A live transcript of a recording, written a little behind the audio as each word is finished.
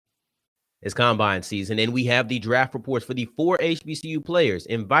It's combine season, and we have the draft reports for the 4 HBCU players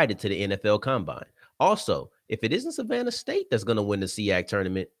invited to the NFL Combine. Also, if it isn't Savannah State that's going to win the SIAC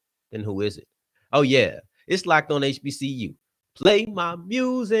tournament, then who is it? Oh, yeah, it's Locked On HBCU. Play my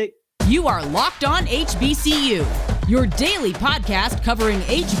music. You are Locked On HBCU, your daily podcast covering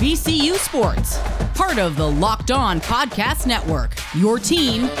HBCU sports. Part of the Locked On Podcast Network, your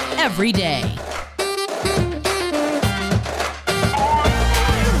team every day.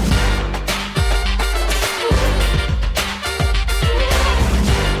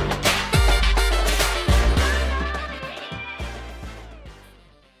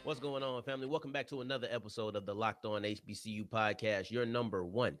 What's going on, family? Welcome back to another episode of the Locked On HBCU podcast, your number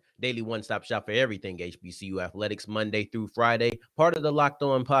one daily one-stop shop for everything HBCU athletics, Monday through Friday, part of the Locked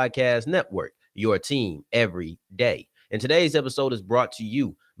On Podcast Network, your team every day. And today's episode is brought to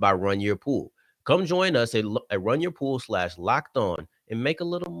you by Run Your Pool. Come join us at Run Your Pool /Locked On and make a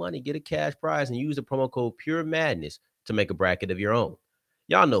little money, get a cash prize, and use the promo code Pure Madness to make a bracket of your own.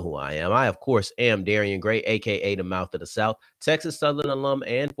 Y'all know who I am. I, of course, am Darian Gray, a.k.a. the Mouth of the South, Texas Southern alum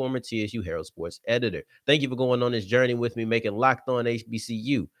and former TSU Herald Sports editor. Thank you for going on this journey with me, making Locked On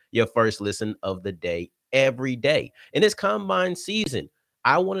HBCU your first listen of the day every day. In this combine season,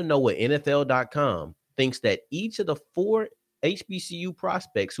 I want to know what NFL.com thinks that each of the 4 HBCU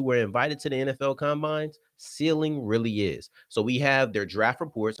prospects who were invited to the NFL Combines ceiling really is. So we have their draft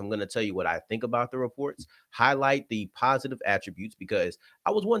reports. I'm going to tell you what I think about the reports, highlight the positive attributes, because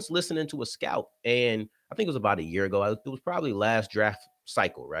I was once listening to a scout, and I think it was about a year ago. It was probably last draft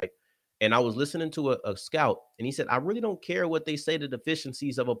cycle, right? And I was listening to a scout, and he said, I really don't care what they say the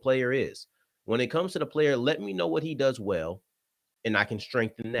deficiencies of a player is. When it comes to the player, let me know what he does well, and I can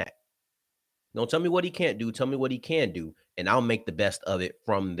strengthen that. Don't tell me what he can't do. Tell me what he can do, and I'll make the best of it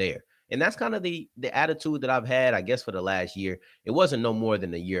from there. And that's kind of the attitude that I've had, I guess, for the last year. It wasn't no more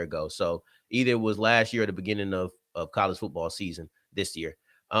than a year ago. So either it was last year at the beginning of college football season this year.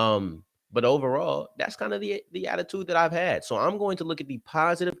 But overall, that's kind of the attitude that I've had. So I'm going to look at the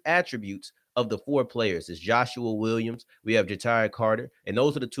positive attributes of the 4 players. It's Joshua Williams. We have Ja'Tyre Carter. And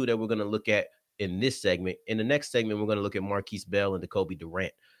those are the 2 that we're going to look at in this segment. In the next segment, we're going to look at Marquise Bell and Jacoby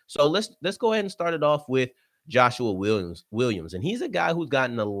Durant. So let's go ahead and start it off with Joshua Williams. And he's a guy who's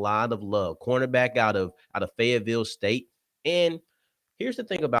gotten a lot of love, cornerback out of Fayetteville State. And here's the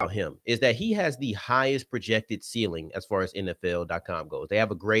thing about him is that he has the highest projected ceiling as far as NFL.com goes. They have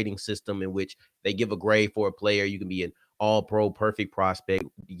a grading system in which they give a grade for a player. You can be an all-pro, perfect prospect,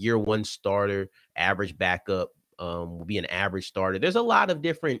 year 1 starter, average backup, will be an average starter. There's a lot of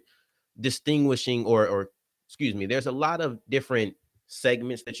different distinguishing there's a lot of different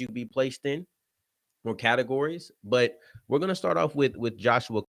segments that you could be placed in or categories, but we're going to start off with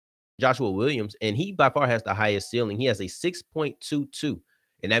Joshua Williams, and he by far has the highest ceiling. He has a 6.22,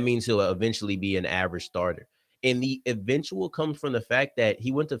 and that means he'll eventually be an average starter. And the eventual comes from the fact that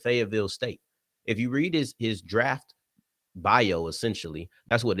he went to Fayetteville State. If you read his draft bio, essentially,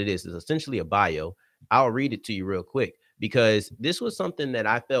 that's what it is. It's essentially a bio. I'll read it to you real quick, because this was something that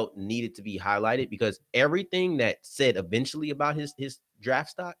I felt needed to be highlighted, because everything that said eventually about his draft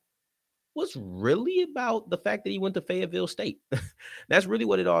stock was really about the fact that he went to Fayetteville State. That's really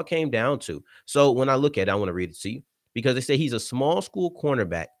what it all came down to. So when I look at it, I want to read it to you, because they say he's a small school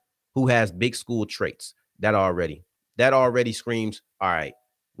cornerback who has big school traits. That already screams, all right,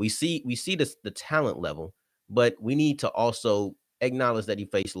 we see the talent level, but we need to also acknowledge that he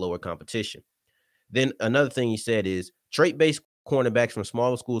faced lower competition. Then another thing he said is trait-based cornerbacks from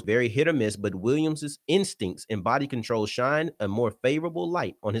smaller schools, very hit or miss, but Williams' instincts and body control shine a more favorable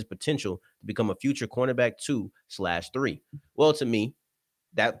light on his potential to become a future cornerback 2/3. Well, to me,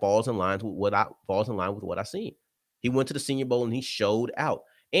 that falls in line with what I seen. He went to the Senior Bowl and he showed out.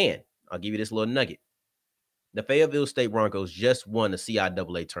 And I'll give you this little nugget. The Fayetteville State Broncos just won the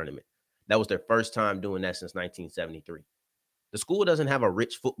CIAA tournament. That was their first time doing that since 1973. The school doesn't have a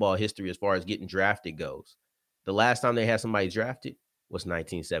rich football history as far as getting drafted goes. The last time they had somebody drafted was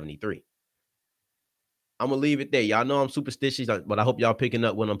 1973. I'm going to leave it there. Y'all know I'm superstitious, but I hope y'all picking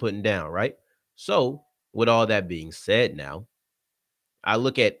up what I'm putting down, right? So with all that being said now, I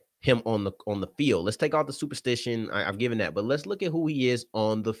look at him on the field. Let's take out the superstition. I've given that, but let's look at who he is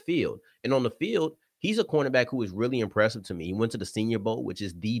on the field. And on the field, he's a cornerback who is really impressive to me. He went to the Senior Bowl, which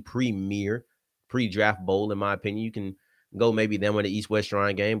is the premier pre-draft bowl, in my opinion. You can go maybe them with the East-West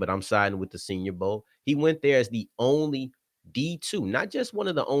Shrine game, but I'm siding with the Senior Bowl. He went there as the only D2, not just one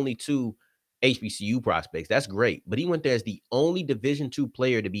of the only 2 HBCU prospects. That's great, but he went there as the only Division II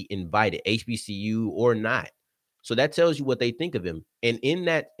player to be invited, HBCU or not. So that tells you what they think of him. And in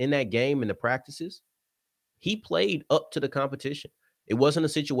that game, in the practices, he played up to the competition. It wasn't a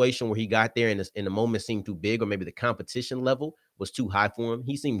situation where he got there and the moment seemed too big, or maybe the competition level was too high for him.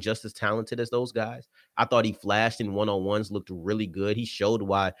 He seemed just as talented as those guys. I thought he flashed in one-on-ones, looked really good. He showed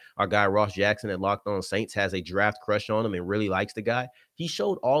why our guy Ross Jackson at Locked On Saints has a draft crush on him and really likes the guy. He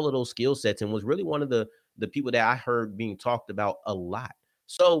showed all of those skill sets and was really one of the people that I heard being talked about a lot.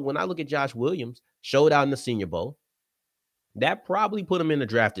 So when I look at Josh Williams, showed out in the Senior Bowl, that probably put him in the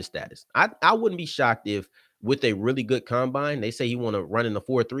drafted status. I wouldn't be shocked if with a really good combine, they say he want to run in the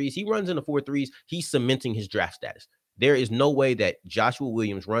 4.3s. He runs in the 4.3s. He's cementing his draft status. There is no way that Joshua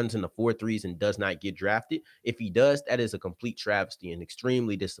Williams runs in the 4.3s and does not get drafted. If he does, that is a complete travesty and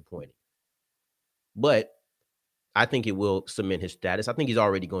extremely disappointing. But I think it will cement his status. I think he's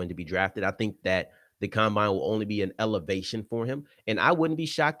already going to be drafted. I think that the combine will only be an elevation for him. And I wouldn't be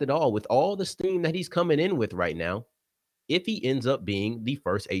shocked at all with all the steam that he's coming in with right now if he ends up being the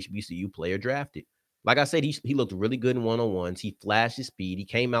first HBCU player drafted. Like I said, he looked really good in one-on-ones. He flashed his speed. He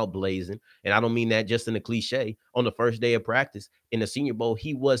came out blazing. And I don't mean that just in a cliche. On the first day of practice in the Senior Bowl,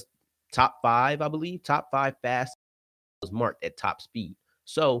 he was top 5, I believe, top 5 fast, was marked at top speed.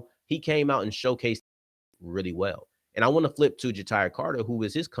 So he came out and showcased really well. And I want to flip to Ja'Tyre Carter, who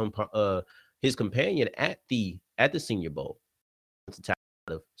is his companion at the Senior Bowl out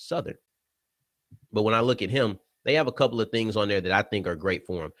of Southern. But when I look at him, they have a couple of things on there that I think are great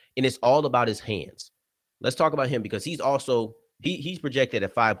for him. And it's all about his hands. Let's talk about him because he's also he's projected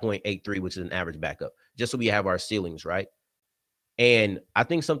at 5.83, which is an average backup, just so we have our ceilings, right? And I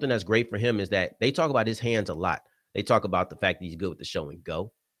think something that's great for him is that they talk about his hands a lot. They talk about the fact that he's good with the show and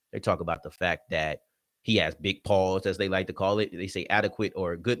go. They talk about the fact that he has big paws, as they like to call it. They say adequate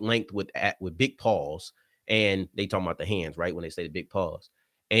or good length with big paws. And they talk about the hands, right? When they say the big paws.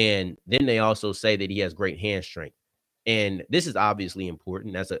 And then they also say that he has great hand strength. And this is obviously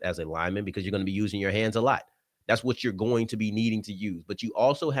important as a lineman because you're going to be using your hands a lot. That's what you're going to be needing to use. But you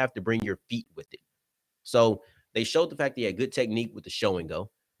also have to bring your feet with it. So they showed the fact that he had good technique with the show and go.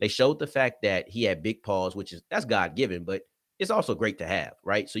 They showed the fact that he had big paws, that's God-given, but it's also great to have,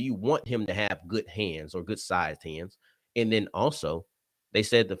 right? So you want him to have good hands or good sized hands. And then also they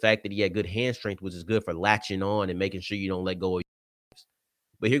said the fact that he had good hand strength, which is good for latching on and making sure you don't let go of your hands.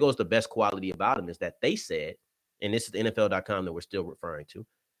 But here goes the best quality about him is that they said, and this is NFL.com that we're still referring to,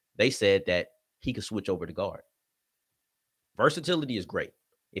 they said that he could switch over to guard. Versatility is great.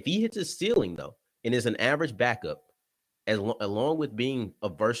 If he hits his ceiling, though, and is an average backup, along with being a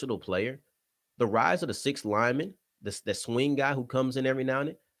versatile player, the rise of the sixth lineman, the swing guy who comes in every now and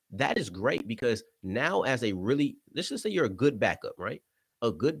then, that is great because now let's just say you're a good backup, right?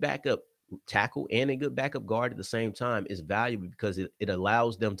 A good backup tackle and a good backup guard at the same time is valuable because it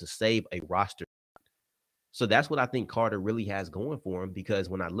allows them to save a roster. So that's what I think Carter really has going for him because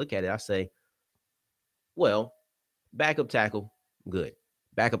when I look at it, I say, well, backup tackle, good.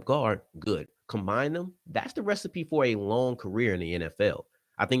 Backup guard, good. Combine them, that's the recipe for a long career in the NFL.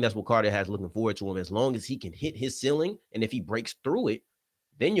 I think that's what Carter has looking forward to him. As long as he can hit his ceiling, and if he breaks through it,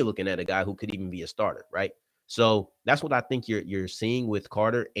 then you're looking at a guy who could even be a starter, right? So that's what I think you're seeing with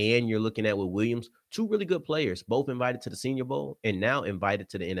Carter, and you're looking at with Williams, two really good players, both invited to the Senior Bowl and now invited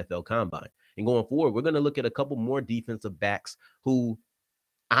to the NFL Combine. And going forward, we're going to look at a couple more defensive backs who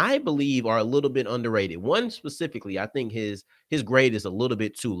I believe are a little bit underrated. One specifically, I think his grade is a little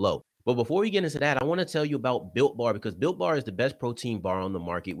bit too low. But before we get into that, I want to tell you about Built Bar because Built Bar is the best protein bar on the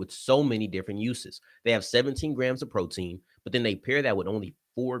market with so many different uses. They have 17 grams of protein, but then they pair that with only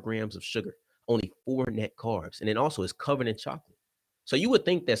 4 grams of sugar, only 4 net carbs, and it also is covered in chocolate. So you would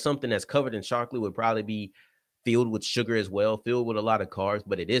think that something that's covered in chocolate would probably be filled with sugar as well, filled with a lot of carbs,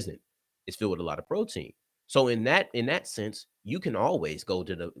 but it isn't. It's filled with a lot of protein. So in that sense, you can always go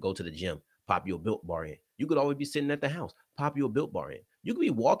to the gym, pop your Built Bar in. You could always be sitting at the house, pop your Built Bar in. You could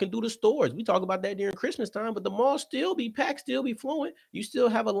be walking through the stores. We talk about that during Christmas time, but the mall still be packed, still be flowing. You still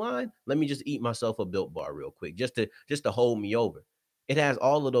have a line. Let me just eat myself a Built Bar real quick, just to hold me over. It has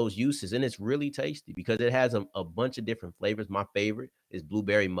all of those uses, and it's really tasty because it has a bunch of different flavors. My favorite is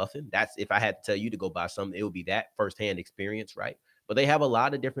blueberry muffin. That's if I had to tell you to go buy something, it would be that firsthand experience, right? But they have a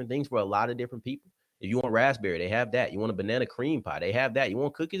lot of different things for a lot of different people. If you want raspberry, they have that. You want a banana cream pie, they have that. You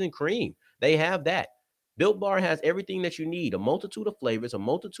want cookies and cream, they have that. Built Bar has everything that you need, a multitude of flavors, a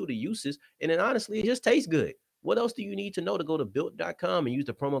multitude of uses, and then honestly, it just tastes good. What else do you need to know to go to built.com and use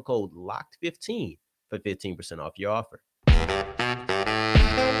the promo code LOCKED15 for 15% off your offer?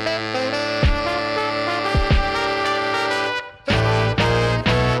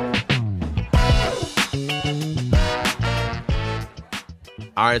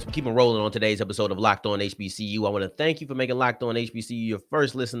 All right, so we're keeping rolling on today's episode of Locked On HBCU. I want to thank you for making Locked On HBCU your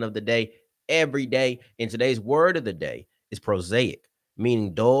first listen of the day every day. And today's word of the day is prosaic.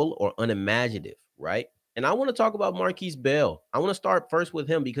 meaning dull or unimaginative, right? And I want to talk about Marquise Bell. I want to start first with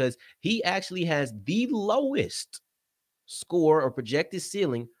him because he actually has the lowest score or projected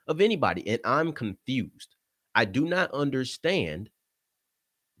ceiling of anybody. And I'm confused. I do not understand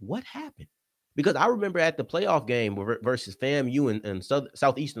what happened. Because I remember at the playoff game versus FAMU in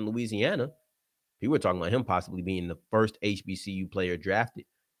southeastern Louisiana, people were talking about him possibly being the first HBCU player drafted.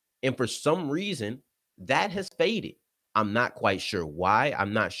 And for some reason, that has faded. I'm not quite sure why.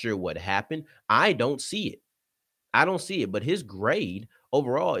 I'm not sure what happened. I don't see it. I don't see it. But his grade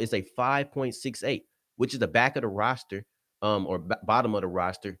overall is a 5.68, which is the back of the roster or bottom of the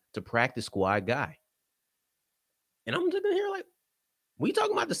roster to practice squad guy. And I'm sitting here like, we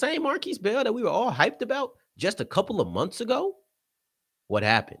talking about the same Marquise Bell that we were all hyped about just a couple of months ago? What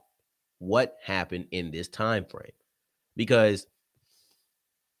happened? What happened in this time frame? Because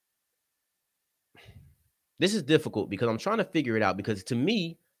this is difficult because I'm trying to figure it out because to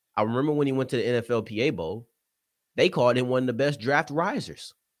me, I remember when he went to the NFLPA Bowl, they called him one of the best draft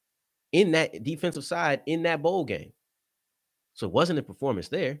risers in that defensive side in that bowl game. So it wasn't a performance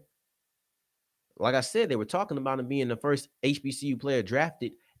there. Like I said, they were talking about him being the first HBCU player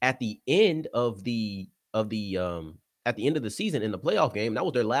drafted at the end of the season in the playoff game. That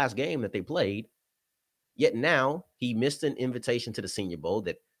was their last game that they played. Yet now he missed an invitation to the Senior Bowl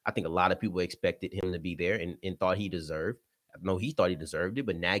that I think a lot of people expected him to be there and thought he deserved. I know he thought he deserved it,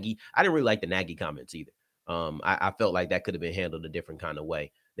 but Nagy, I didn't really like the Nagy comments either. I felt like that could have been handled a different kind of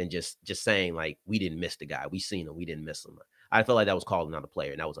way than just saying like we didn't miss the guy, we seen him, we didn't miss him. I felt like that was calling out a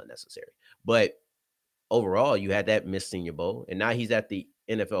player, and that was unnecessary. But overall, you had that missed Senior Bowl, and now he's at the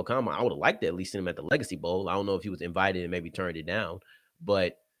NFL Combine. I would have liked to at least see him at the Legacy Bowl. I don't know if he was invited and maybe turned it down,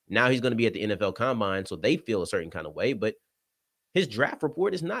 but now he's going to be at the NFL Combine, so they feel a certain kind of way. But his draft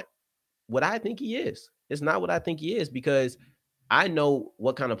report is not what I think he is. It's not what I think he is because I know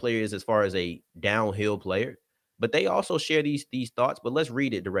what kind of player he is as far as a downhill player, but they also share these thoughts. But let's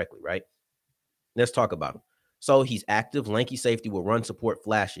read it directly, right? Let's talk about him. So he's active, lanky safety with run support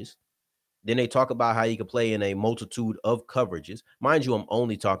flashes. Then they talk about how he can play in a multitude of coverages. Mind you, I'm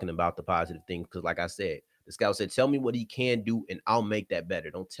only talking about the positive things because, like I said, the scout said, tell me what he can do and I'll make that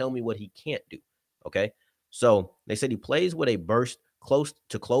better. Don't tell me what he can't do. Okay. So they said he plays with a burst close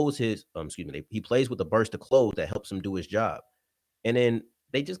to close his, he plays with a burst to close that helps him do his job. And then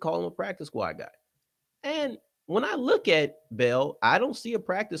they just call him a practice squad guy. And when I look at Bell, I don't see a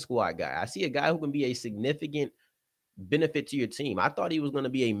practice squad guy. I see a guy who can be a significant benefit to your team. I thought he was going to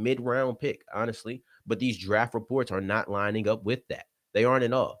be a mid-round pick, honestly, but these draft reports are not lining up with that. They aren't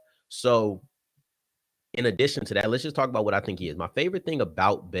at all. So in addition to that, let's just talk about what I think he is. My favorite thing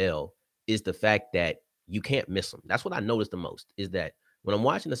about Bell is the fact that you can't miss him. That's what I noticed the most is that when I'm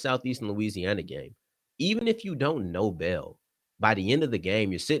watching the Southeastern Louisiana game, even if you don't know Bell, by the end of the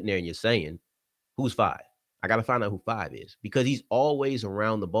game, you're sitting there and you're saying, who's five? I got to find out who five is because he's always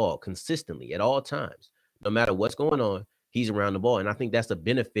around the ball consistently at all times. No matter what's going on, he's around the ball. And I think that's a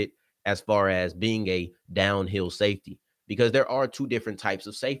benefit as far as being a downhill safety because there are two different types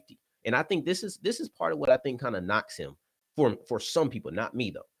of safety. And I think this is part of what I think kind of knocks him for some people, not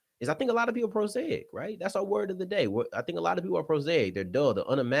me though, is I think a lot of people are prosaic, right? That's our word of the day. I think a lot of people are prosaic. They're dull, they're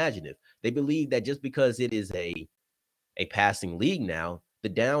unimaginative. They believe that just because it is a passing league now, the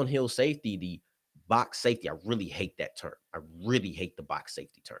downhill safety, the box safety, I really hate that term. I really hate the box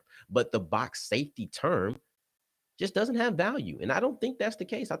safety term. But the box safety term just doesn't have value. And I don't think that's the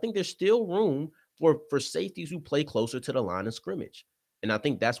case. I think there's still room for safeties who play closer to the line of scrimmage. And I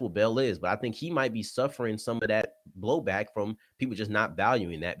think that's what Bell is. But I think he might be suffering some of that blowback from people just not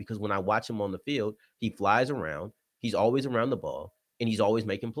valuing that because when I watch him on the field, he flies around, he's always around the ball, and he's always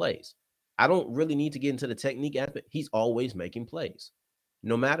making plays. I don't really need to get into the technique aspect. He's always making plays,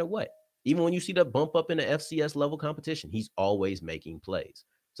 no matter what. Even when you see the bump up in the FCS level competition, he's always making plays.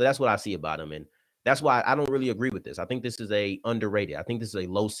 So that's what I see about him. And that's why I don't really agree with this. I think this is a underrated. I think this is a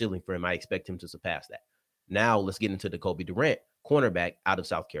low ceiling for him. I expect him to surpass that. Now let's get into the Kobe Durant, cornerback out of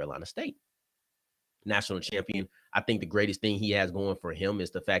South Carolina State. National champion. I think the greatest thing he has going for him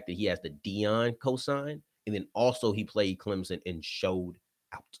is the fact that he has the Deion cosign. And then also he played Clemson and showed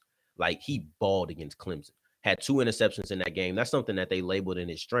out. Like he balled against Clemson. Had two interceptions in that game. That's something that they labeled in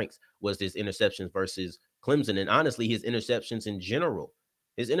his strengths was his interceptions versus Clemson. And honestly, his interceptions in general.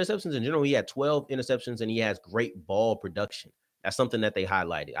 He had 12 interceptions and he has great ball production. That's something that they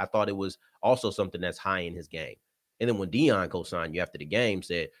highlighted. I thought it was also something that's high in his game. And then when Deion co-signed you after the game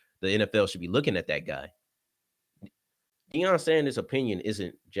said the NFL should be looking at that guy. Deion Sanders' opinion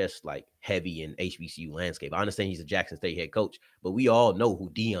isn't just like heavy in HBCU landscape. I understand he's a Jackson State head coach, but we all know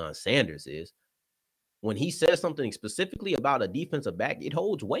who Deion Sanders is. when he says something specifically about a defensive back, it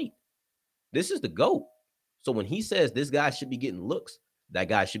holds weight. This is the GOAT. So when he says this guy should be getting looks, that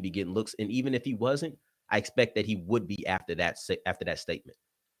guy should be getting looks. And even if he wasn't, I expect that he would be after that statement.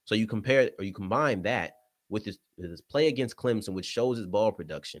 So you compare or you combine that with his play against Clemson, which shows his ball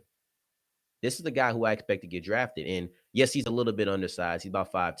production. This is the guy who I expect to get drafted. And yes, he's a little bit undersized. He's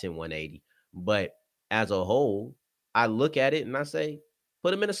about 5'10", 180. But as a whole, I look at it and I say,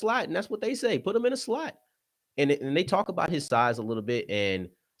 put him in a slot. And that's what they say. Put him in a slot. And they talk about his size a little bit. And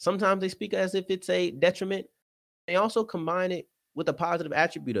sometimes they speak as if it's a detriment. They also combine it with a positive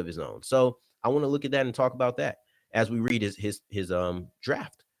attribute of his own. So I want to look at that and talk about that as we read his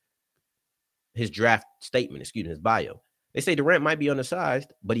draft statement, his bio. They say Durant might be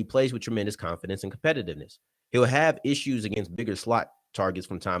undersized, but he plays with tremendous confidence and competitiveness. He'll have issues against bigger slot targets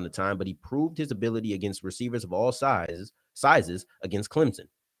from time to time, but he proved his ability against receivers of all sizes against Clemson.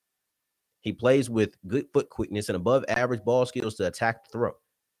 He plays with good foot quickness and above average ball skills to attack the throw.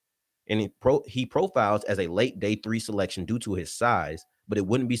 And he profiles as a late day 3 selection due to his size, but it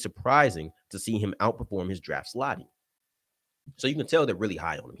wouldn't be surprising to see him outperform his draft slotting. So you can tell they're really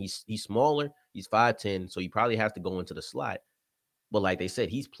high on him. He's smaller. He's 5'10", so he probably has to go into the slot. But like they said,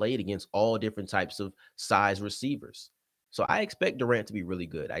 he's played against all different types of size receivers. So I expect Durant to be really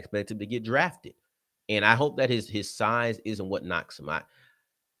good. I expect him to get drafted. And I hope that his size isn't what knocks him. And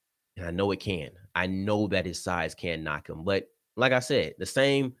I know it can. I know that his size can knock him. But like I said, the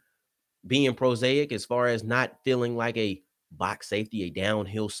same being prosaic as far as not feeling like a box safety, a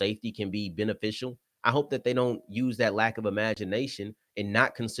downhill safety can be beneficial. I hope that they don't use that lack of imagination and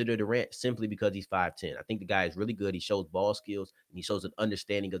not consider Durant simply because he's 5'10". I think the guy is really good. He shows ball skills and he shows an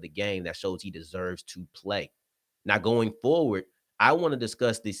understanding of the game that shows he deserves to play. Now, going forward, I want to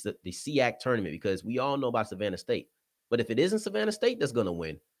discuss the SIAC tournament because we all know about Savannah State. But if it isn't Savannah State that's going to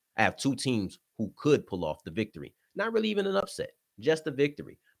win, I have two teams who could pull off the victory. Not really even an upset, just a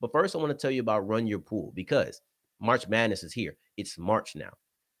victory. But first, I want to tell you about Run Your Pool because March Madness is here. It's March now.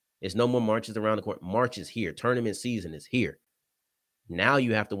 There's no more marches around the corner. March is here. Tournament season is here. Now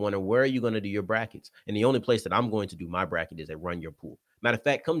you have to wonder, where are you going to do your brackets? And the only place that I'm going to do my bracket is at Run Your Pool. Matter of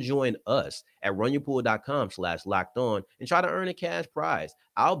fact, come join us at runyourpool.com/lockedon and try to earn a cash prize.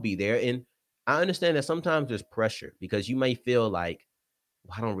 I'll be there. And I understand that sometimes there's pressure because you may feel like,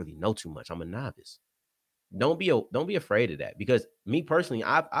 well, I don't really know too much. I'm a novice. Don't be afraid of that because me personally,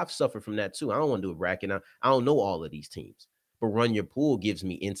 I've suffered from that too. I don't want to do a bracket. I don't know all of these teams, but Run Your Pool gives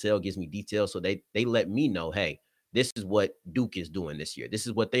me intel, gives me details. So they let me know, hey, this is what Duke is doing this year. This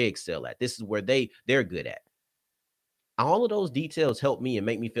is what they excel at. This is where they're good at. All of those details help me and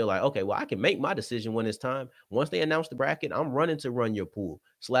make me feel like, okay, well, I can make my decision when it's time. Once they announce the bracket, I'm running to Run Your Pool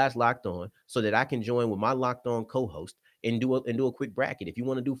 /Locked On so that I can join with my Locked On co-host and do a quick bracket. If you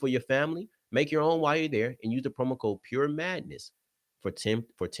want to do for your family, make your own while you're there and use the promo code Pure Madness for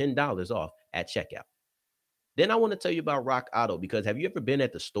 $10 off at checkout. Then I want to tell you about Rock Auto because have you ever been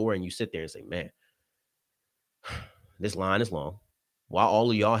at the store and you sit there and say, man, this line is long. Why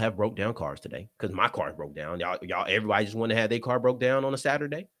all of y'all have broke down cars today? Because my car broke down. Y'all, everybody just want to have their car broke down on a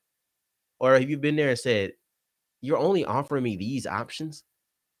Saturday? Or have you been there and said, you're only offering me these options?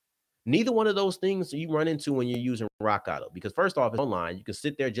 Neither one of those things you run into when you're using Rock Auto. Because first off, it's online. You can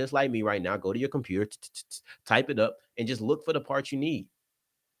sit there just like me right now, go to your computer, type it up, and just look for the parts you need.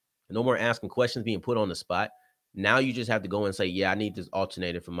 No more asking questions, being put on the spot. Now you just have to go and say, yeah, I need this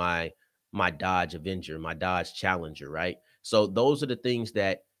alternator for my Dodge Avenger, my Dodge Challenger, right? So those are the things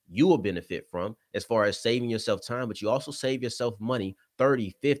that you will benefit from as far as saving yourself time, but you also save yourself money,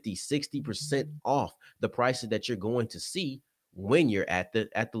 30, 50, 60% off the prices that you're going to see when you're at the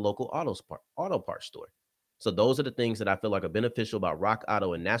local auto parts store. So those are the things that I feel like are beneficial about Rock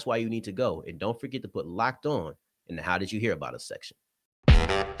Auto, and that's why you need to go. And don't forget to put Locked On in the How Did You Hear About Us section.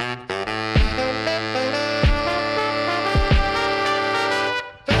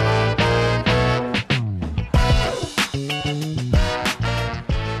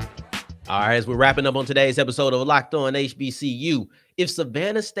 All right, as we're wrapping up on today's episode of Locked On HBCU, if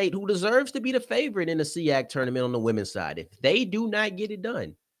Savannah State, who deserves to be the favorite in the SIAC tournament on the women's side, if they do not get it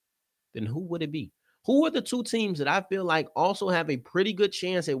done, then who would it be? Who are the two teams that I feel like also have a pretty good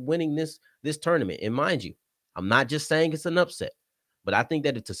chance at winning this tournament? And mind you, I'm not just saying it's an upset, but I think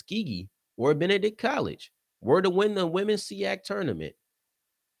that if Tuskegee or Benedict College were to win the women's SIAC tournament,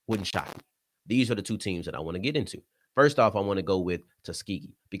 wouldn't shock me. These are the two teams that I want to get into. First off, I want to go with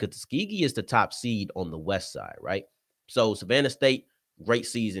Tuskegee because Tuskegee is the top seed on the west side, right? So Savannah State, great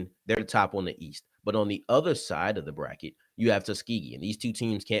season. They're the top on the east. But on the other side of the bracket, you have Tuskegee. And these two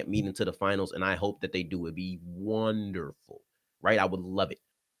teams can't meet into the finals. And I hope that they do. It'd be wonderful, right? I would love it.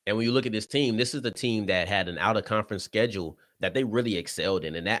 And when you look at this team, this is the team that had an out-of-conference schedule that they really excelled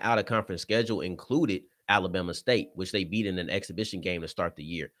in, and that out-of-conference schedule included Alabama State, which they beat in an exhibition game to start the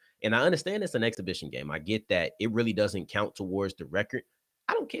year. And I understand it's an exhibition game. I get that it really doesn't count towards the record.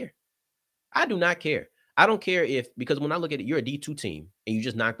 I don't care. I do not care. I don't care because when I look at it, you're a D2 team and you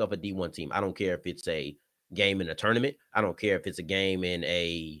just knocked off a D1 team. I don't care if it's a game in a tournament. I don't care if it's a game in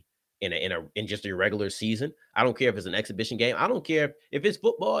just a regular season. I don't care if it's an exhibition game. I don't care if it's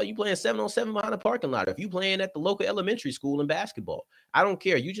football, you playing 7-on-7 behind a parking lot. If you playing at the local elementary school in basketball, I don't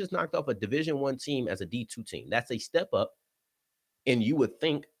care. You just knocked off a Division I team as a D2 team. That's a step up. And you would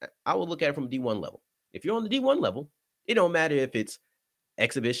think, I would look at it from D1 level. If you're on the D1 level, it don't matter if it's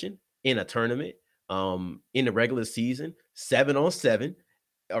exhibition, in a tournament, in the regular season, 7-on-7,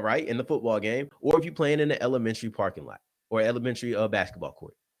 all right, in the football game, or if you're playing in the elementary parking lot or elementary basketball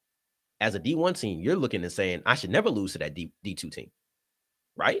court. As a D1 team, you're looking and saying, I should never lose to that D2 team,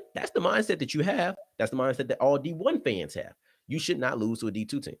 right? That's the mindset that you have. That's the mindset that all D1 fans have. You should not lose to a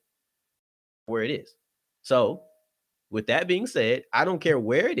D2 team where it is. So with that being said, I don't care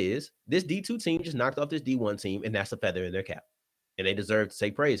where it is. This D2 team just knocked off this D1 team, and that's a feather in their cap. And they deserve to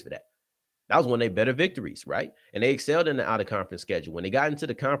take praise for that. That was one of their better victories, right? And they excelled in the out-of-conference schedule. When they got into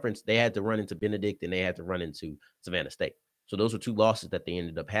the conference, they had to run into Benedict and they had to run into Savannah State. So those were two losses that they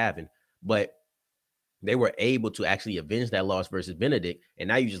ended up having. But they were able to actually avenge that loss versus Benedict. And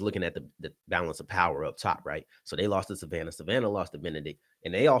now you're just looking at the balance of power up top, right? So they lost to Savannah. Savannah lost to Benedict.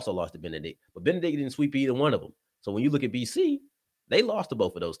 And they also lost to Benedict. But Benedict didn't sweep either one of them. So when you look at BC, they lost to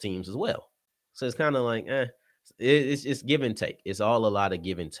both of those teams as well. So it's kind of like, it's give and take. It's all a lot of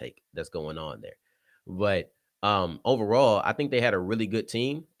give and take that's going on there. But overall, I think they had a really good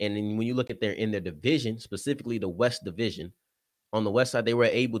team. And then when you look at in their division, specifically the West Division, on the West side, they were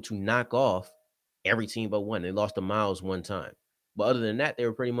able to knock off every team but one. They lost to Miles one time. But other than that, they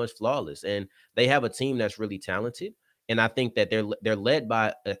were pretty much flawless. And they have a team that's really talented. And I think that they're led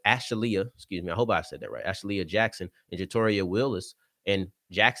by Ashalia, excuse me, I hope I said that right, Ashalia Jackson and Jatoria Willis. And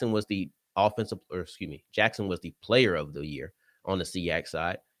Jackson was the Jackson was the player of the year on the SIAC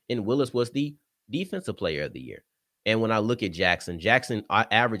side, and Willis was the defensive player of the year. And when I look at Jackson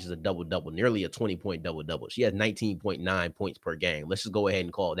averages a double-double, nearly a 20-point double-double. She has 19.9 points per game. Let's just go ahead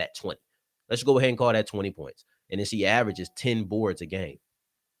and call that 20. Let's go ahead and call that 20 points. And then she averages 10 boards a game.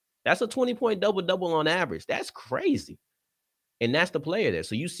 That's a 20-point double-double on average. That's crazy. And that's the player there.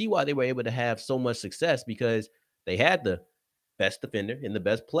 So you see why they were able to have so much success, because they had the best defender and the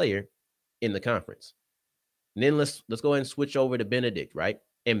best player in the conference. And then let's go ahead and switch over to Benedict, right?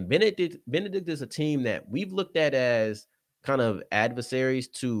 And Benedict is a team that we've looked at as kind of adversaries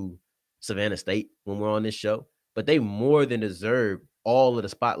to Savannah State when we're on this show, but they more than deserve all of the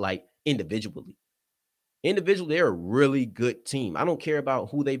spotlight individually. Individually, they're a really good team. I don't care about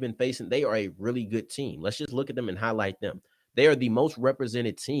who they've been facing. They are a really good team. Let's just look at them and highlight them. They are the most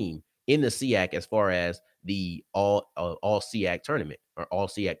represented team in the SIAC as far as the all SIAC tournament, or all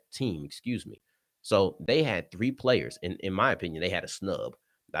SIAC team, excuse me. So they had 3 players. In my opinion, they had a snub.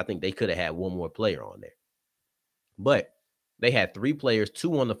 I think they could have had one more player on there. But they had 3 players,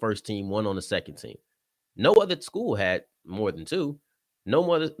 2 on the first team, 1 on the second team. No other school had more than 2. No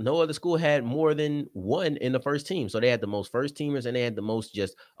other school had more than 1 in the first team. So they had the most first teamers, and they had the most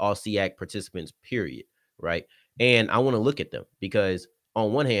just all SIAC participants, period. Right. And I want to look at them because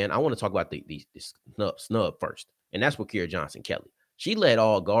on one hand, I want to talk about the snub first. And that's Wakira Johnson-Kelly. She led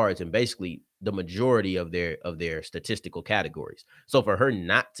all guards in basically the majority of their statistical categories. So for her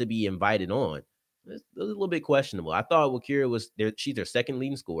not to be invited on, it's a little bit questionable. I thought Wakira was there. She's their second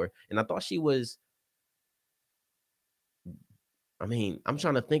leading scorer. And I thought she was, I'm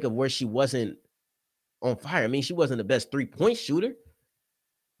trying to think of where she wasn't on fire. She wasn't the best 3-point shooter,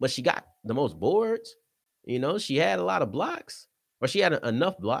 but she got the most boards. She had a lot of blocks, or she had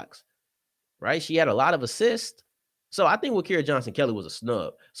enough blocks, right? She had a lot of assists. So I think Wakira Johnson-Kelly was a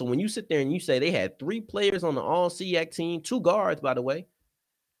snub. So when you sit there and you say they had 3 players on the all SIAC team, 2 guards, by the way,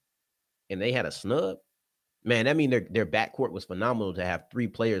 and they had a snub, man, that means their backcourt was phenomenal to have 3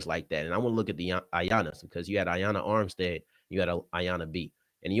 players like that. And I want to look at the Ayanas, because you had Ayana Armstead, you had Ayana B,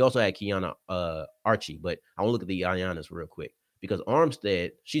 and you also had Kiana Archie. But I want to look at the Ayanas real quick, because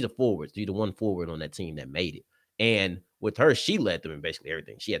Armstead, she's a forward. She's the one forward on that team that made it. And with her, she led them in basically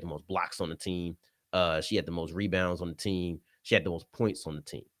everything. She had the most blocks on the team. She had the most rebounds on the team. She had the most points on the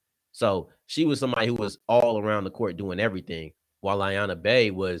team. So she was somebody who was all around the court doing everything, while Ayana Bay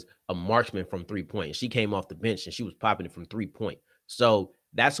was a marksman from 3-point. She came off the bench and she was popping it from 3-point. So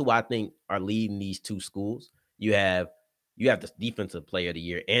that's who I think are leading these 2 schools. You have the defensive player of the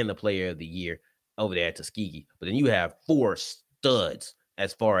year and the player of the year over there at Tuskegee. But then you have 4 studs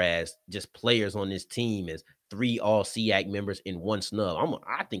as far as just players on this team as 3 all SIAC members and 1 snub.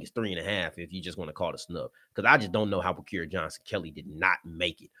 I think it's 3.5 if you just want to call it a snub, because I just don't know how Bakira Johnson Kelly did not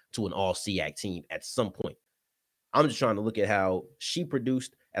make it to an all SIAC team at some point. I'm just trying to look at how she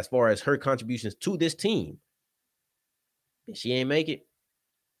produced as far as her contributions to this team. And she ain't make it.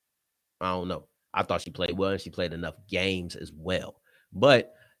 I don't know. I thought she played well and she played enough games as well.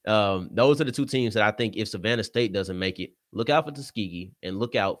 But those are the 2 teams that I think if Savannah State doesn't make it, look out for Tuskegee and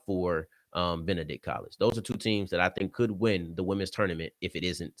look out for Benedict College. Those are 2 teams that I think could win the women's tournament if it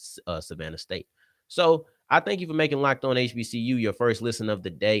isn't Savannah State. So I thank you for making Locked On HBCU your first listen of the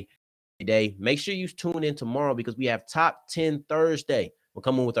day. Make sure you tune in tomorrow because we have Top 10 Thursday. We'll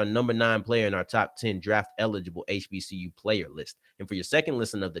come in with our number 9 player in our top 10 draft eligible HBCU player list. And for your second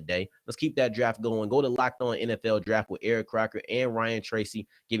listen of the day, let's keep that draft going. Go to Locked On NFL Draft with Eric Crocker and Ryan Tracy.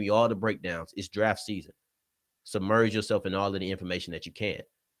 Give you all the breakdowns. It's draft season. Submerge yourself in all of the information that you can.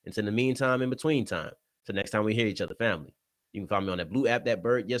 And in the meantime, in between time, till next time we hear each other, family, you can find me on that blue app, that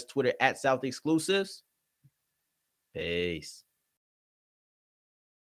bird, yes, Twitter @SouthExclusives. Peace.